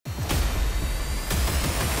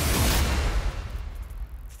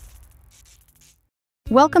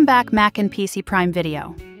Welcome back Mac and PC Prime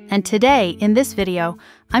Video. And today, in this video,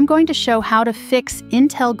 I'm going to show how to fix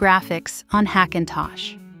Intel graphics on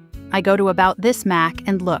Hackintosh. I go to About This Mac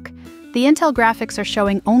and look, the Intel graphics are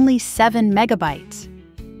showing only 7 megabytes.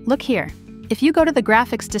 Look here, if you go to the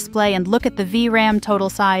graphics display and look at the VRAM total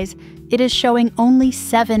size, it is showing only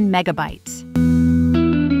 7 megabytes.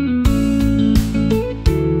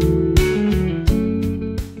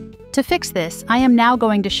 To fix this, I am now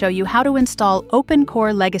going to show you how to install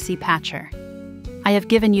OpenCore Legacy Patcher. I have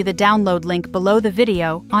given you the download link below the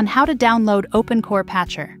video on how to download OpenCore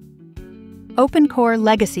Patcher. OpenCore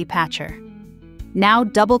Legacy Patcher. Now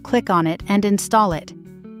double-click on it and install it.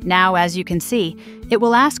 Now, as you can see, it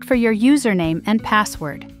will ask for your username and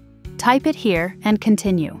password. Type it here and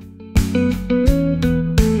continue.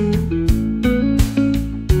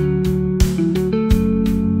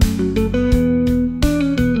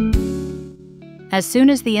 As soon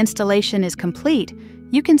as the installation is complete,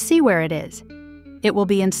 you can see where it is. It will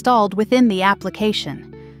be installed within the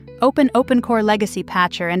application. Open OpenCore Legacy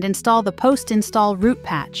Patcher and install the post-install root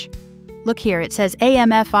patch. Look here, it says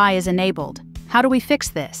AMFI is enabled. How do we fix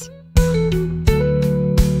this?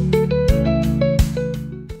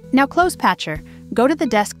 Now close Patcher, go to the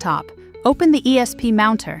desktop, open the ESP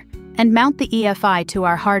mounter, and mount the EFI to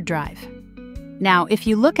our hard drive. Now, if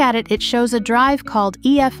you look at it, it shows a drive called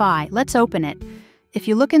EFI. Let's open it. If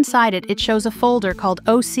you look inside it, it shows a folder called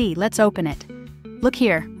OC. Let's open it. Look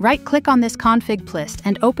here, right-click on this config list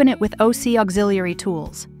and open it with OC Auxiliary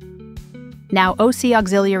Tools. Now OC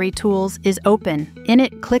Auxiliary Tools is open. In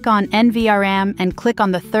it, click on NVRAM and click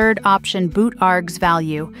on the third option Boot args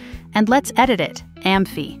value, and let's edit it,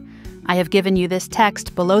 AMFI. I have given you this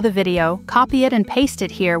text below the video, copy it and paste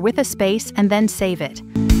it here with a space and then save it.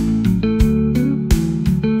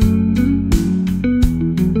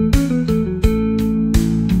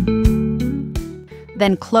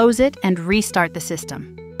 Then close it and restart the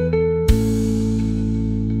system.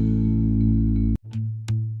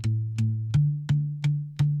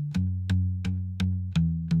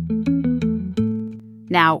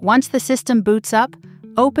 Now, once the system boots up,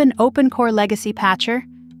 open OpenCore Legacy Patcher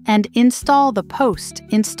and install the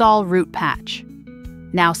post-install root patch.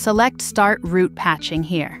 Now select Start Root Patching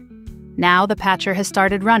here. Now the patcher has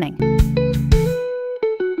started running.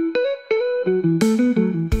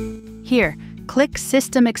 Here, click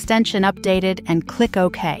System Extension Updated and click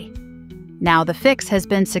OK. Now the fix has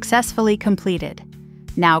been successfully completed.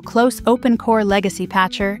 Now close OpenCore Legacy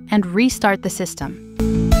Patcher and restart the system.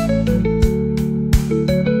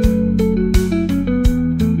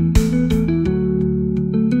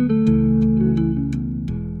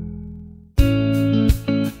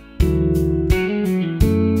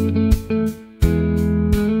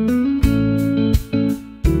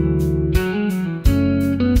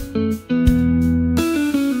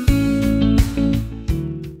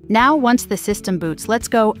 Now, once the system boots, let's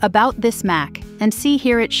go About This Mac and see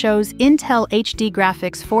here it shows Intel HD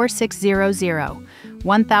Graphics 4600,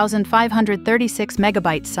 1536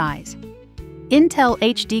 megabyte size. Intel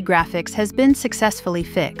HD Graphics has been successfully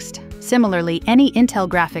fixed. Similarly, any Intel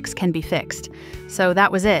graphics can be fixed. So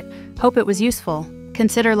that was it. Hope it was useful.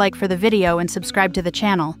 Consider like for the video and subscribe to the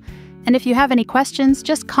channel. And if you have any questions,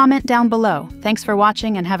 just comment down below. Thanks for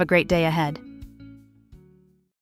watching and have a great day ahead.